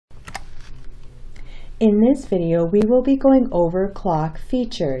In this video, we will be going over clock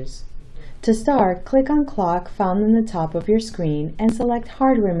features. To start, click on Clock found in the top of your screen and select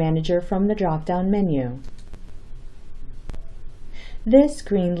Hardware Manager from the drop-down menu. This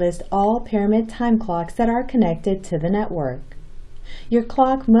screen lists all Pyramid time clocks that are connected to the network. Your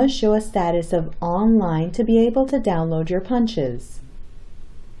clock must show a status of online to be able to download your punches.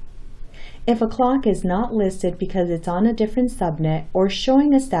 If a clock is not listed because it's on a different subnet or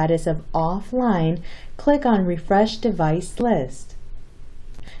showing a status of offline, click on Refresh Device List.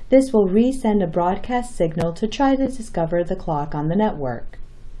 This will resend a broadcast signal to try to discover the clock on the network.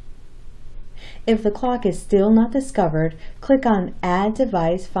 If the clock is still not discovered, click on Add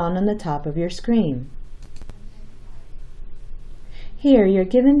Device found on the top of your screen. Here, you're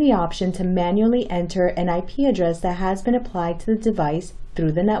given the option to manually enter an IP address that has been applied to the device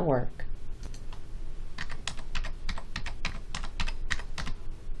through the network.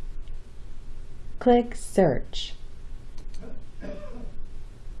 Click Search.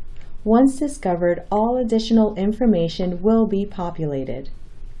 Once discovered, all additional information will be populated.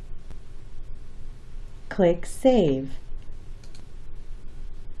 Click Save.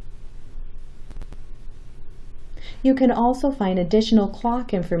 You can also find additional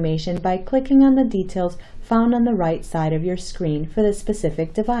clock information by clicking on the details found on the right side of your screen for the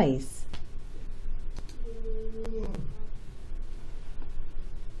specific device.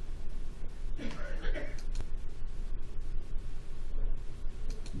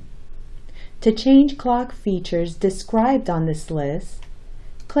 To change clock features described on this list,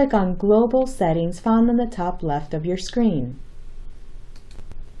 click on Global Settings found on the top left of your screen.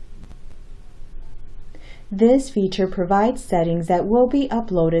 This feature provides settings that will be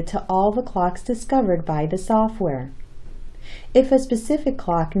uploaded to all the clocks discovered by the software. If a specific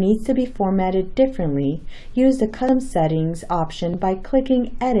clock needs to be formatted differently, use the Custom Settings option by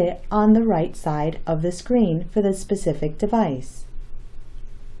clicking Edit on the right side of the screen for the specific device.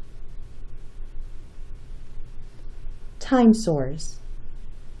 Time source.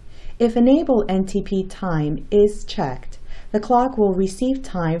 If Enable NTP Time is checked, the clock will receive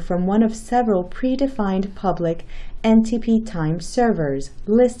time from one of several predefined public NTP time servers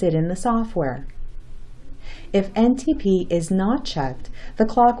listed in the software. If NTP is not checked, the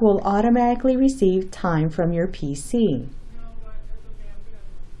clock will automatically receive time from your PC.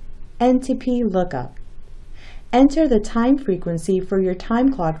 NTP lookup. Enter the time frequency for your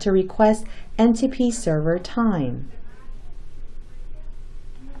time clock to request NTP server time.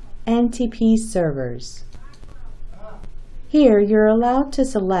 NTP servers. Here, you're allowed to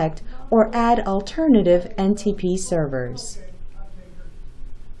select or add alternative NTP servers.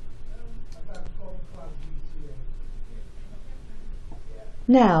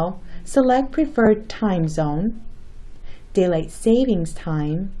 Now, select preferred time zone, daylight savings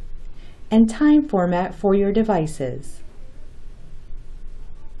time, and time format for your devices.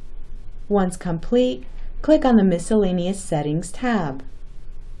 Once complete, click on the Miscellaneous Settings tab.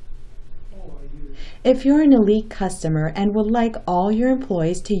 If you're an Elite customer and would like all your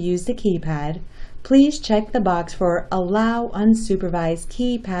employees to use the keypad, please check the box for Allow Unsupervised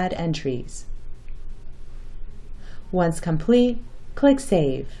Keypad Entries. Once complete, click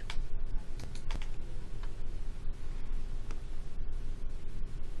Save.